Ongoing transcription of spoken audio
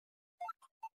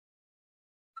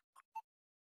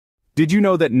Did you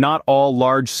know that not all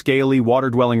large, scaly,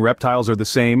 water-dwelling reptiles are the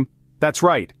same? That's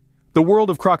right. The world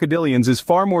of crocodilians is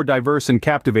far more diverse and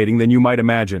captivating than you might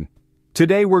imagine.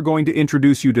 Today we're going to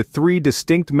introduce you to three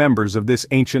distinct members of this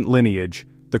ancient lineage: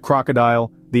 the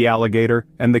crocodile, the alligator,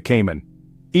 and the caiman.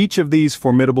 Each of these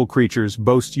formidable creatures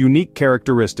boasts unique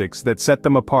characteristics that set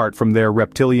them apart from their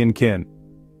reptilian kin.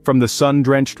 From the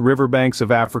sun-drenched riverbanks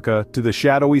of Africa to the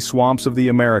shadowy swamps of the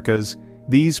Americas,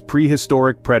 these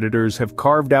prehistoric predators have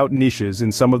carved out niches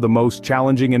in some of the most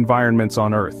challenging environments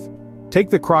on Earth. Take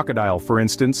the crocodile, for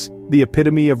instance, the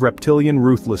epitome of reptilian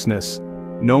ruthlessness.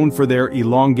 Known for their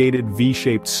elongated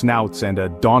V-shaped snouts and a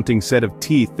daunting set of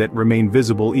teeth that remain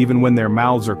visible even when their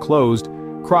mouths are closed,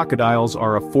 crocodiles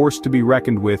are a force to be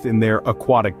reckoned with in their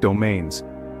aquatic domains.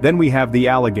 Then we have the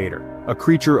alligator, a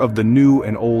creature of the New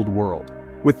and Old World.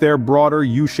 With their broader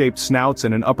U-shaped snouts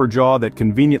and an upper jaw that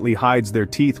conveniently hides their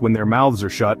teeth when their mouths are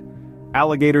shut,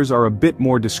 alligators are a bit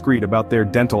more discreet about their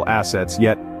dental assets,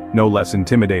 yet no less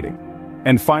intimidating.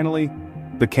 And finally,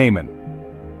 the caiman.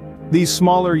 These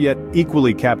smaller yet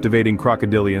equally captivating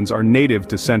crocodilians are native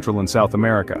to Central and South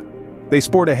America. They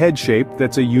sport a head shape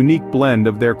that's a unique blend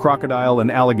of their crocodile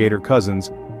and alligator cousins,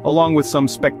 along with some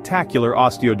spectacular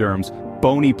osteoderms,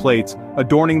 bony plates,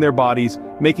 adorning their bodies,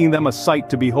 making them a sight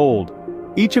to behold.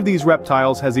 Each of these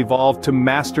reptiles has evolved to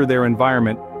master their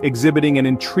environment, exhibiting an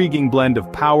intriguing blend of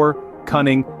power,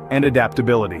 cunning, and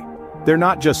adaptability. They're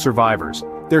not just survivors,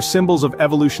 they're symbols of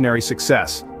evolutionary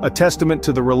success, a testament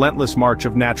to the relentless march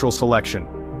of natural selection.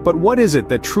 But what is it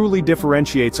that truly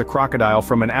differentiates a crocodile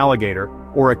from an alligator,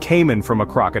 or a caiman from a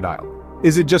crocodile?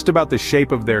 Is it just about the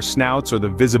shape of their snouts or the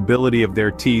visibility of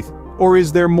their teeth, or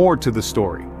is there more to the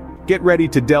story? Get ready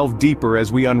to delve deeper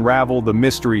as we unravel the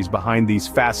mysteries behind these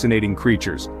fascinating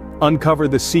creatures, uncover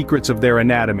the secrets of their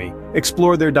anatomy,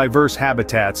 explore their diverse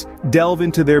habitats, delve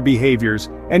into their behaviors,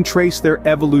 and trace their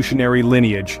evolutionary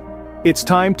lineage. It's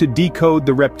time to decode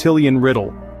the reptilian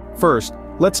riddle. First,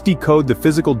 let's decode the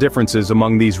physical differences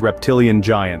among these reptilian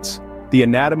giants. The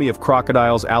anatomy of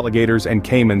crocodiles, alligators, and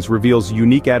caimans reveals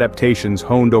unique adaptations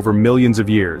honed over millions of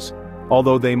years.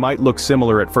 Although they might look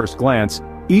similar at first glance,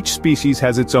 each species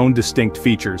has its own distinct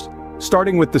features.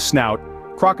 Starting with the snout,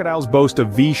 crocodiles boast a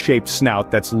V-shaped snout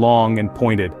that's long and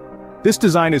pointed. This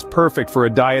design is perfect for a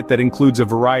diet that includes a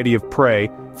variety of prey,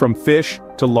 from fish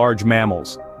to large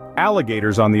mammals.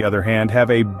 Alligators, on the other hand,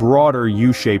 have a broader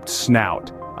U-shaped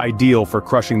snout, ideal for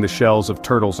crushing the shells of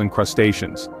turtles and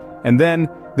crustaceans. And then,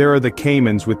 there are the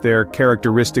caimans with their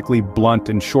characteristically blunt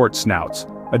and short snouts,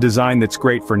 a design that's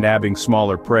great for nabbing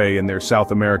smaller prey in their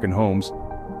South American homes.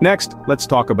 Next, let's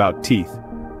talk about teeth.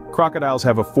 Crocodiles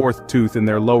have a fourth tooth in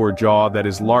their lower jaw that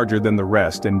is larger than the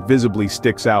rest and visibly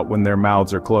sticks out when their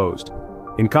mouths are closed.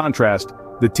 In contrast,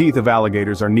 the teeth of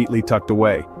alligators are neatly tucked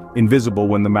away, invisible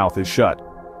when the mouth is shut.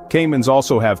 Caimans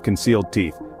also have concealed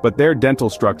teeth, but their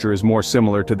dental structure is more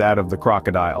similar to that of the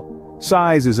crocodile.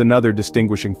 Size is another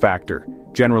distinguishing factor.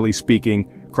 Generally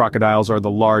speaking, crocodiles are the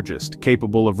largest,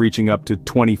 capable of reaching up to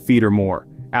 20 feet or more.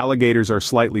 Alligators are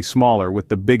slightly smaller, with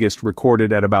the biggest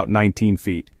recorded at about 19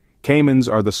 feet.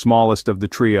 Caimans are the smallest of the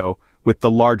trio, with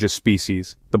the largest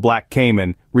species, the black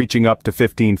caiman, reaching up to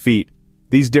 15 feet.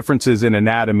 These differences in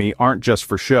anatomy aren't just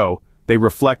for show, they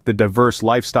reflect the diverse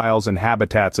lifestyles and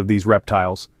habitats of these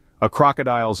reptiles. A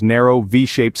crocodile's narrow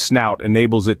V-shaped snout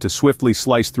enables it to swiftly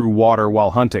slice through water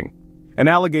while hunting. An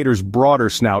alligator's broader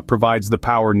snout provides the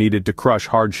power needed to crush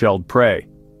hard-shelled prey.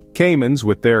 Caimans,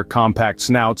 with their compact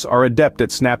snouts, are adept at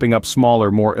snapping up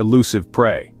smaller, more elusive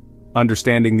prey.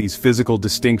 Understanding these physical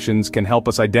distinctions can help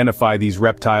us identify these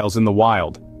reptiles in the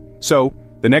wild. So,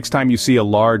 the next time you see a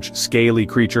large, scaly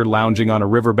creature lounging on a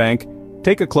riverbank,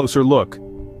 take a closer look.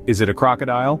 Is it a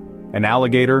crocodile, an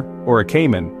alligator, or a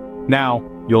caiman? Now,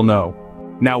 you'll know.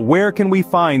 Now, where can we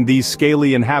find these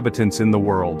scaly inhabitants in the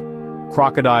world?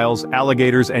 Crocodiles,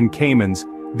 alligators, and caimans,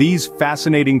 these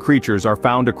fascinating creatures are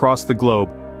found across the globe,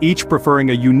 each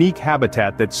preferring a unique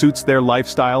habitat that suits their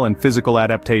lifestyle and physical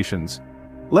adaptations.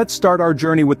 Let's start our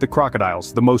journey with the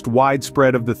crocodiles, the most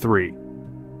widespread of the three.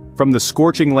 From the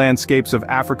scorching landscapes of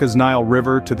Africa's Nile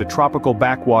River to the tropical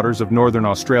backwaters of northern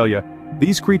Australia,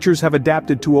 these creatures have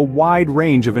adapted to a wide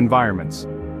range of environments.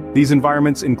 These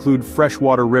environments include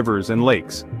freshwater rivers and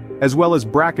lakes, as well as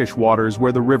brackish waters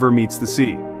where the river meets the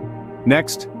sea.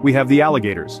 Next, we have the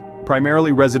alligators,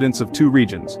 primarily residents of two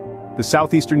regions: the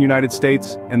southeastern United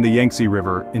States and the Yangtze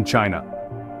River in China.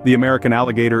 The American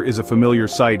alligator is a familiar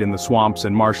sight in the swamps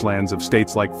and marshlands of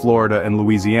states like Florida and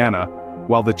Louisiana,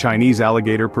 while the Chinese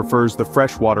alligator prefers the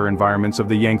freshwater environments of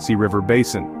the Yangtze River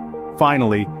basin.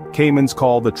 Finally, caimans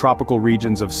call the tropical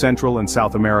regions of Central and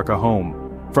South America home.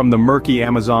 From the murky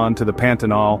Amazon to the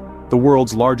Pantanal, the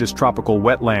world's largest tropical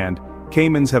wetland,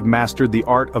 caimans have mastered the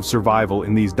art of survival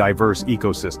in these diverse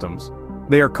ecosystems.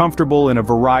 They are comfortable in a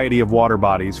variety of water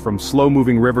bodies, from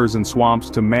slow-moving rivers and swamps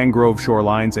to mangrove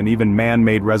shorelines and even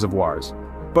man-made reservoirs.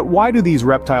 But why do these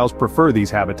reptiles prefer these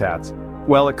habitats?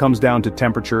 Well, it comes down to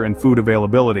temperature and food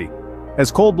availability. As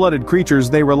cold-blooded creatures,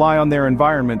 they rely on their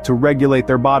environment to regulate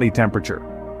their body temperature.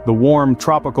 The warm,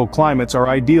 tropical climates are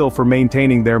ideal for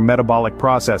maintaining their metabolic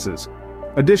processes.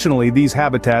 Additionally, these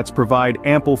habitats provide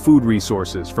ample food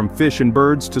resources, from fish and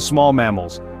birds to small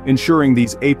mammals, ensuring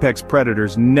these apex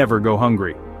predators never go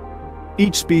hungry.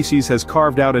 Each species has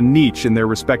carved out a niche in their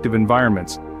respective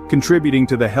environments, contributing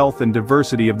to the health and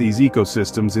diversity of these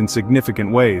ecosystems in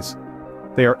significant ways.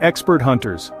 They are expert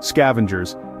hunters,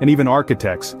 scavengers, and even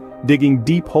architects, digging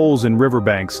deep holes in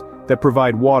riverbanks that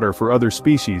provide water for other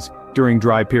species during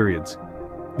dry periods.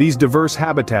 These diverse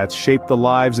habitats shape the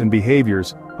lives and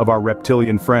behaviors of our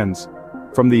reptilian friends.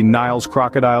 From the Nile's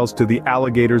crocodiles to the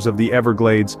alligators of the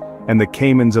Everglades and the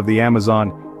caimans of the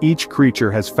Amazon, each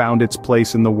creature has found its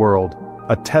place in the world,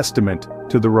 a testament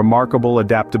to the remarkable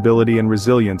adaptability and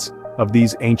resilience of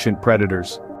these ancient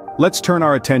predators. Let's turn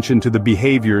our attention to the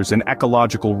behaviors and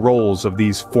ecological roles of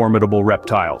these formidable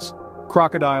reptiles.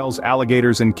 Crocodiles,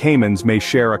 alligators, and caimans may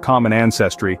share a common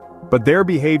ancestry, but their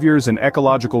behaviors and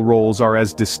ecological roles are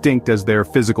as distinct as their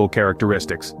physical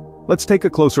characteristics. Let's take a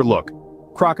closer look.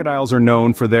 Crocodiles are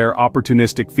known for their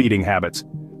opportunistic feeding habits.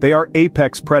 They are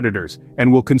apex predators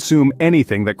and will consume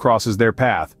anything that crosses their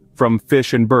path, from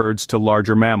fish and birds to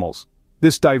larger mammals.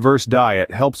 This diverse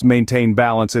diet helps maintain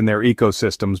balance in their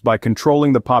ecosystems by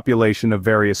controlling the population of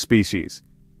various species.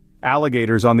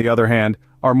 Alligators, on the other hand,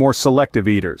 are more selective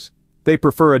eaters. They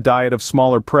prefer a diet of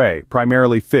smaller prey,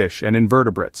 primarily fish and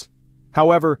invertebrates.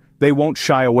 However, they won't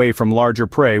shy away from larger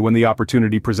prey when the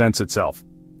opportunity presents itself.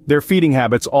 Their feeding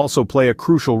habits also play a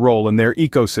crucial role in their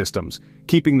ecosystems,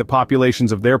 keeping the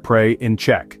populations of their prey in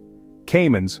check.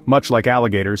 Caimans, much like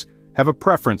alligators, have a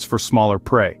preference for smaller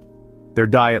prey. Their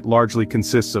diet largely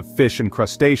consists of fish and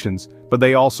crustaceans, but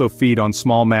they also feed on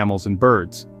small mammals and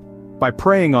birds. By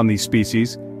preying on these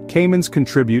species, caimans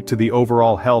contribute to the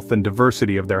overall health and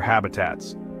diversity of their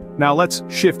habitats. Now let's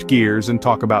shift gears and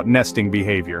talk about nesting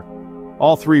behavior.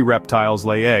 All three reptiles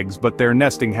lay eggs, but their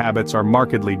nesting habits are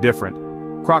markedly different.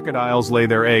 Crocodiles lay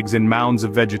their eggs in mounds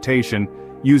of vegetation,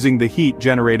 using the heat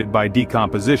generated by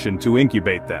decomposition to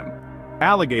incubate them.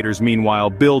 Alligators, meanwhile,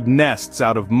 build nests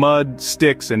out of mud,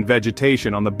 sticks, and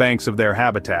vegetation on the banks of their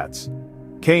habitats.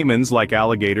 Caimans, like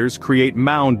alligators, create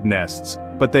mound nests,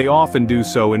 but they often do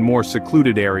so in more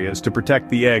secluded areas to protect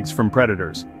the eggs from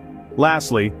predators.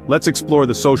 Lastly, let's explore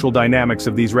the social dynamics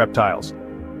of these reptiles.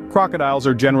 Crocodiles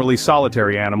are generally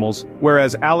solitary animals,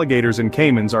 whereas alligators and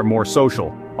caimans are more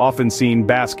social, often seen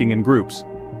basking in groups.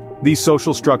 These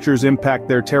social structures impact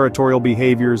their territorial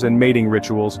behaviors and mating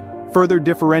rituals, further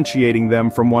differentiating them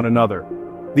from one another.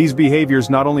 These behaviors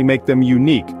not only make them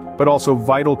unique, but also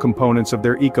vital components of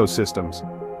their ecosystems.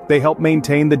 They help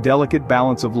maintain the delicate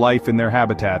balance of life in their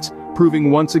habitats, proving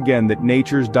once again that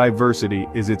nature's diversity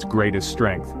is its greatest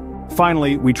strength.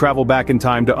 Finally, we travel back in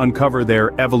time to uncover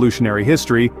their evolutionary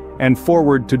history and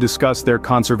forward to discuss their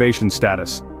conservation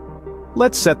status.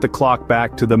 Let's set the clock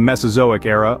back to the Mesozoic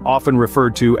era, often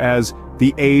referred to as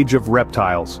the Age of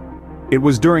Reptiles. It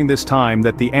was during this time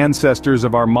that the ancestors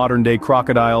of our modern-day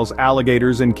crocodiles,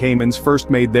 alligators, and caimans first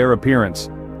made their appearance.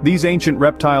 These ancient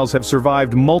reptiles have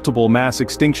survived multiple mass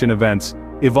extinction events,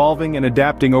 evolving and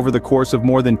adapting over the course of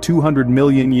more than 200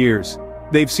 million years.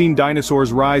 They've seen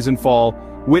dinosaurs rise and fall,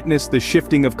 witnessed the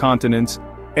shifting of continents,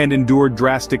 and endured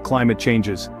drastic climate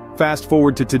changes. Fast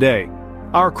forward to today.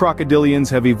 Our crocodilians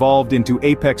have evolved into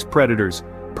apex predators,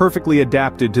 perfectly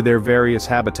adapted to their various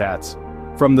habitats.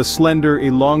 From the slender,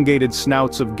 elongated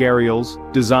snouts of gharials,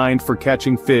 designed for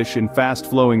catching fish in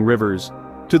fast-flowing rivers,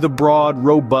 to the broad,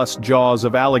 robust jaws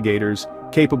of alligators,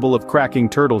 capable of cracking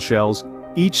turtle shells,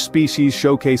 each species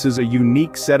showcases a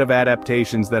unique set of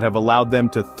adaptations that have allowed them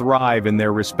to thrive in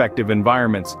their respective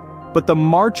environments. But the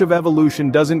march of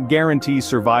evolution doesn't guarantee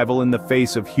survival in the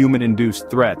face of human-induced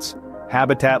threats.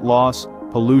 Habitat loss,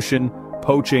 pollution,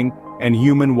 poaching, and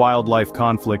human-wildlife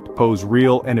conflict pose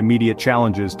real and immediate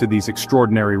challenges to these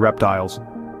extraordinary reptiles.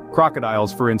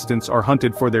 Crocodiles, for instance, are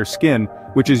hunted for their skin,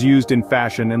 which is used in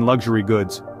fashion and luxury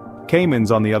goods. Caimans,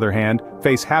 on the other hand,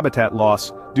 face habitat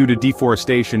loss due to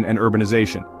deforestation and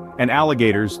urbanization. And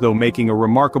alligators, though making a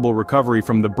remarkable recovery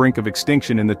from the brink of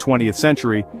extinction in the 20th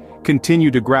century,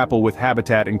 continue to grapple with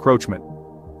habitat encroachment.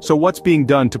 So what's being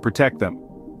done to protect them?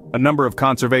 A number of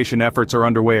conservation efforts are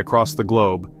underway across the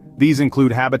globe. These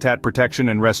include habitat protection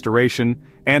and restoration,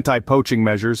 anti-poaching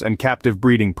measures, and captive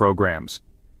breeding programs.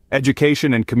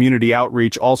 Education and community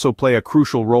outreach also play a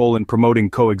crucial role in promoting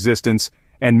coexistence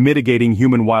and mitigating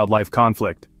human-wildlife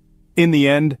conflict. In the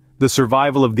end, the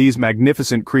survival of these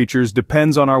magnificent creatures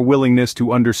depends on our willingness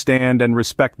to understand and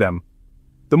respect them.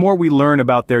 The more we learn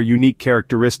about their unique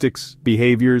characteristics,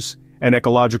 behaviors, and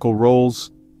ecological roles,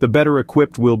 the better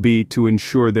equipped we'll be to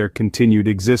ensure their continued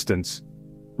existence.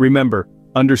 Remember,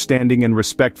 understanding and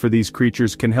respect for these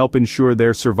creatures can help ensure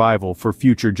their survival for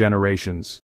future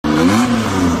generations.